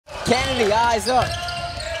Kennedy eyes up.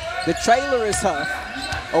 The trailer is Huff.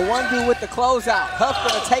 A 1-2 with the closeout. Huff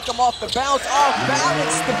gonna take him off the bounce. Off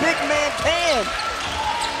balance, the big man can.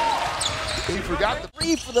 He forgot the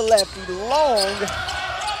 3 for the lefty, long.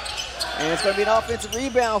 And it's gonna be an offensive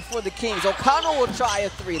rebound for the Kings. O'Connell will try a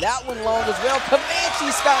 3. That one long as well. Comanche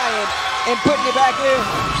skying and putting it back in.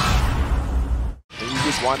 And you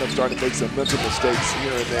just wind up starting to make some mental mistakes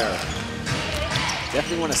here and there.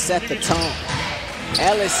 Definitely want to set the tone.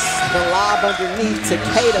 Ellis, the lob underneath to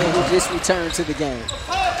Cato, who just returned to the game.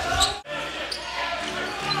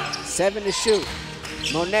 7 to shoot.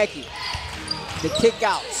 Monecki, the kick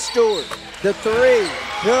out. Stewart, the 3.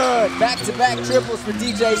 Good. Back-to-back triples for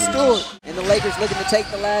DJ Stewart. And the Lakers looking to take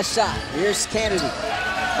the last shot. Here's Kennedy.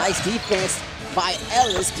 Nice defense by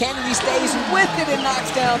Ellis. Kennedy stays with it and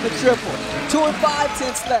knocks down the triple. 2 and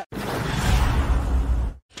 5/10 left.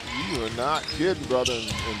 You are not kidding, brother.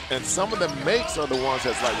 And some of the makes are the ones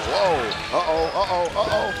that's like, whoa,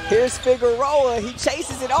 uh-oh. Here's Figueroa. He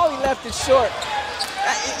chases it. Oh, he left it short.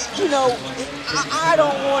 You know, I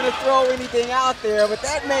don't want to throw anything out there, but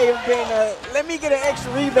that may have been a, let me get an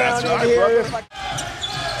extra rebound in here.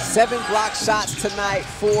 7 block shots tonight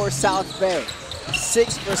for South Bay.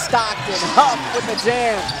 6 for Stockton. Huff with the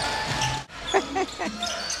jam.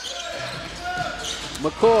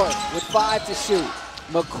 McCoy with 5 to shoot.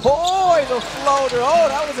 McCoy, the floater. Oh,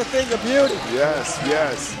 that was a thing of beauty.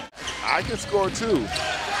 Yes. I can score too.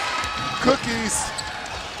 Cookies.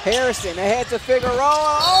 Harrison ahead to Figueroa.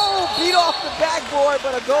 Oh, beat off the backboard,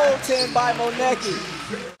 but a goaltend by Monecki.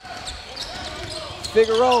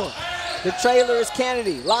 Figueroa. The trailer is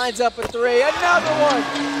Kennedy. Lines up a 3. Another one.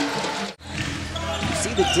 You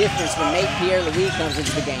see the difference when Nate Pierre-Louis comes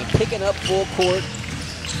into the game. Picking up full court.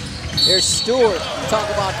 There's Stewart. You talk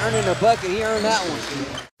about earning a bucket. He earned that one.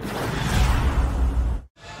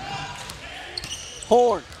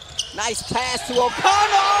 Horn. Nice pass to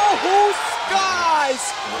O'Connell, who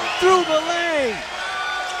skies through the lane.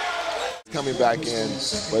 Coming back in,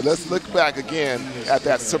 but let's look back again at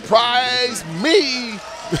that surprise me.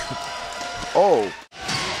 Oh.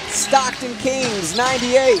 Stockton Kings,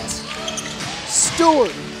 98.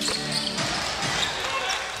 Stewart.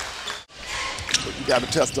 But you got to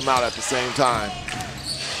test them out at the same time.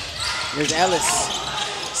 Here's Ellis.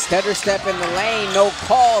 Stutter step in the lane, no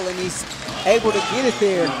call, and he's able to get it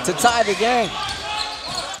there to tie the game.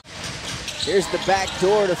 Here's the back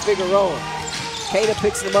door to Figueroa. Cato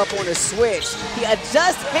picks him up on a switch. He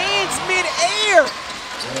adjusts hands mid-air.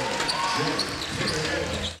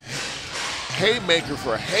 Haymaker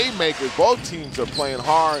for haymaker. Both teams are playing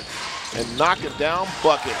hard and knocking down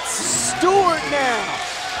buckets. Stewart now.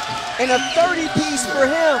 And a 30-piece for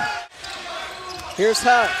him. Here's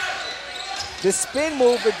Huff. The spin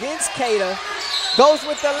move against Cato. Goes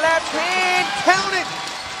with the left hand, count it!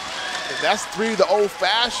 And that's 3 the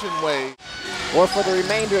old-fashioned way. Or for the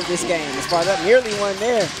remainder of this game. As far as that, nearly one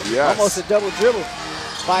there. Yes. Almost a double dribble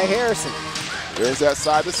by Harrison. There's that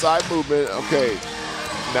side-to-side movement. Okay,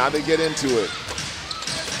 now they get into it.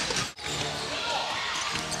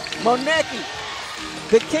 Monecki,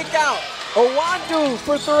 the kick out. Owandu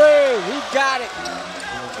for 3, he got it.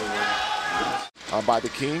 By the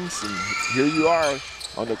Kings, and here you are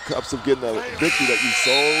on the cups of getting a victory that you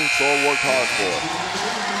so worked hard for.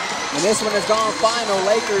 And this one has gone final.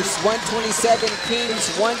 Lakers 127, Kings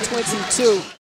 122.